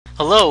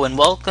Hello and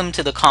welcome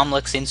to the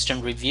COMLEX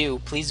Instant Review.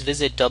 Please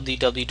visit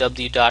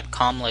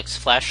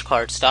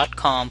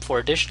www.comlexflashcards.com for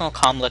additional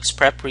COMLEX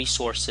prep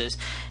resources,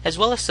 as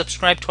well as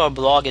subscribe to our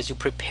blog as you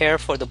prepare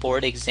for the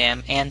board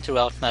exam and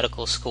throughout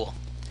medical school.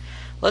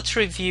 Let's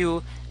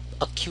review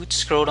acute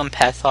scrotum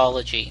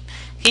pathology.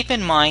 Keep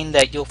in mind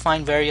that you'll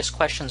find various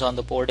questions on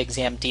the board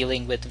exam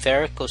dealing with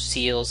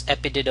varicoceles,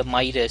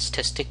 epididymitis,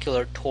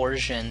 testicular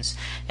torsions,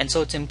 and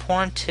so it's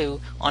important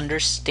to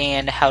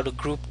understand how to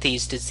group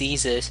these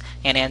diseases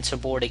and answer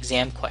board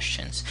exam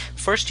questions.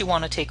 First, you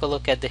want to take a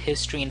look at the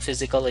history and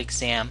physical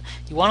exam.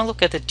 You want to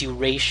look at the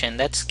duration.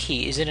 That's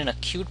key. Is it an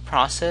acute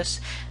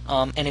process?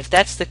 And if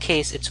that's the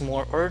case, it's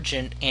more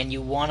urgent and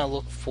you want to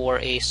look for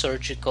a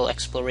surgical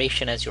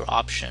exploration as your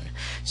option.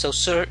 So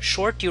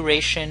short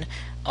duration,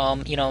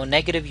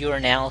 negative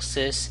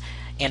urinalysis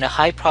and a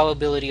high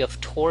probability of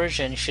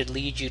torsion should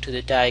lead you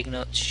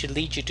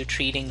to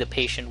treating the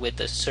patient with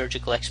a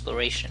surgical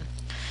exploration.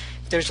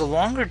 If there's a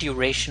longer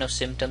duration of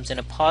symptoms and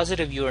a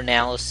positive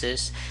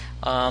urinalysis,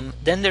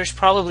 then there's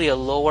probably a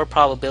lower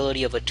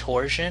probability of a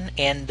torsion,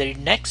 and the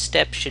next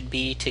step should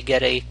be to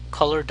get a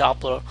color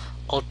Doppler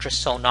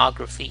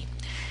ultrasonography.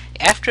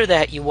 After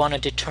that, you want to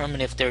determine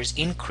if there's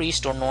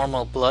increased or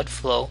normal blood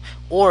flow,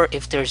 or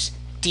if there's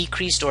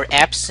decreased or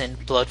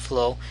absent blood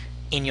flow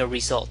in your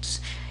results.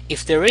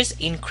 If there is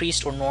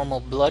increased or normal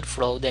blood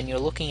flow, then you're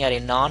looking at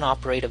a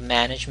non-operative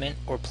management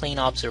or plain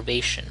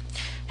observation.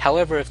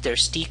 However, if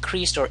there's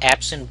decreased or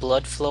absent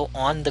blood flow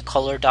on the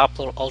color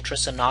Doppler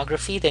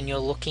ultrasonography, then you're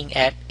looking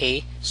at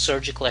a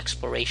surgical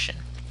exploration.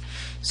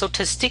 So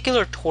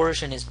testicular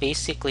torsion is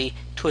basically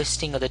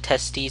twisting of the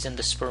testes and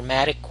the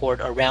spermatic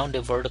cord around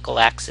a vertical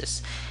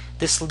axis.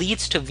 This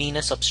leads to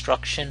venous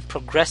obstruction,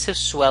 progressive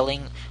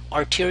swelling,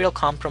 arterial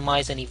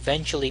compromise, and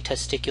eventually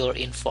testicular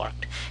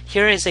infarct.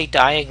 Here is a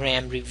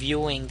diagram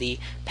reviewing the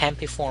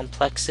pampiform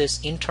plexus,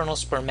 internal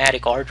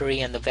spermatic artery,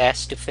 and the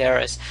vas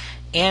deferens,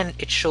 and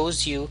it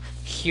shows you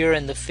here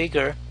in the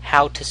figure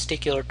how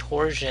testicular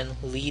torsion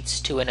leads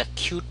to an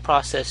acute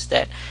process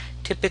that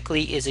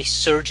typically is a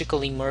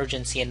surgical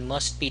emergency and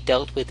must be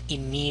dealt with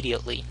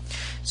immediately.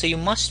 So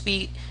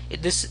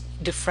this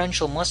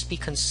differential must be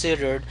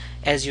considered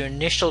as your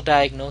initial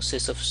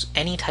diagnosis of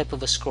any type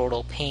of a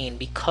scrotal pain,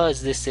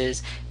 because this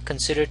is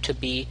considered to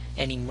be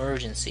an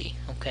emergency.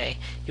 Okay,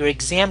 your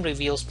exam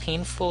reveals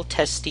painful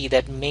testi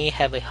that may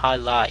have a high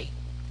lie.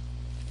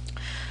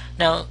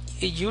 Now,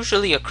 it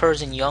usually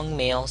occurs in young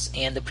males,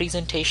 and the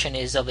presentation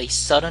is of a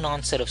sudden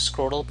onset of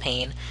scrotal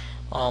pain,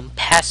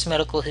 past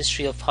medical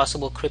history of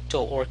possible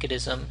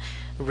cryptorchidism,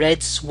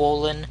 red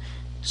swollen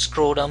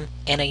scrotum,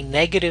 and a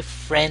negative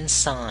friend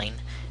sign.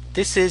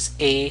 This is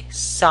a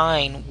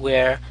sign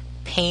where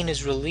pain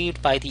is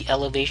relieved by the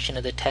elevation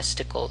of the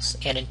testicles,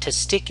 and in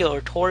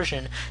testicular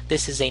torsion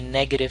this is a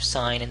negative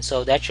sign, and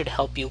so that should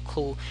help you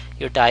clue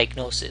your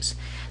diagnosis.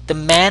 The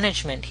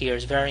management here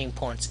is very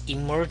important.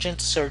 Emergent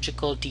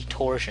surgical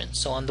detorsion.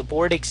 So on the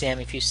board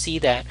exam, if you see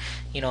that,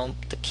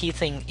 the key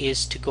thing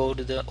is to go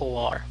to the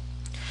OR.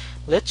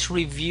 Let's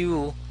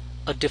review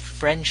a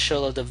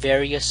differential of the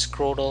various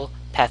scrotal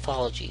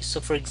pathologies. So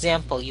for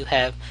example, you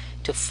have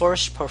to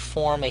first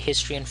perform a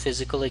history and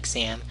physical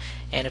exam,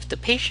 and if the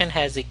patient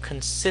has a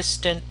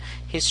consistent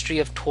history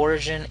of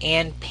torsion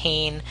and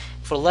pain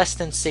for less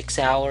than 6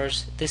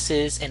 hours, this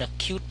is an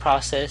acute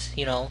process.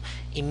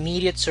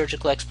 Immediate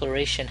surgical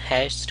exploration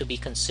has to be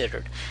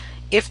considered.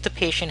 If the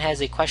patient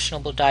has a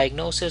questionable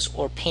diagnosis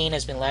or pain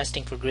has been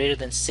lasting for greater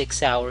than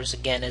 6 hours,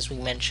 again, as we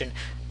mentioned,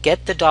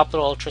 get the Doppler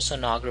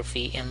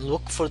ultrasonography and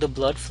look for the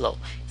blood flow.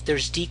 If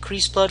there's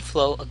decreased blood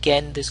flow,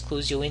 again, this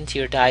clues you into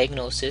your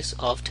diagnosis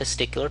of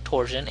testicular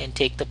torsion and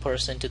take the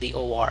person to the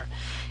OR.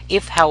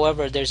 If,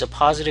 however, there's a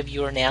positive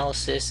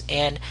urinalysis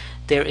and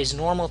there is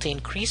normal to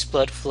increased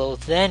blood flow,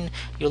 then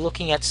you're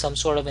looking at some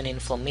sort of an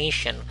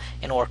inflammation,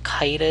 an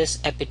orchitis,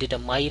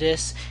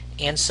 epididymitis,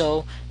 and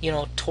so,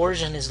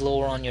 torsion is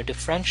lower on your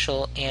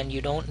differential and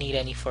you don't need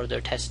any further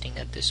testing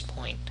at this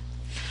point.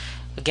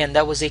 Again,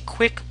 that was a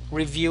quick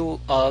review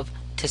of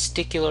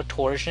testicular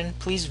torsion.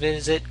 Please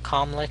visit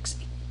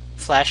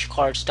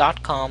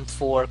COMLEXflashcards.com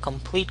for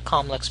complete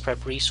COMLEX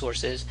prep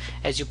resources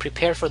as you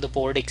prepare for the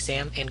board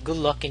exam, and good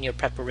luck in your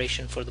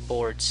preparation for the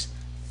boards.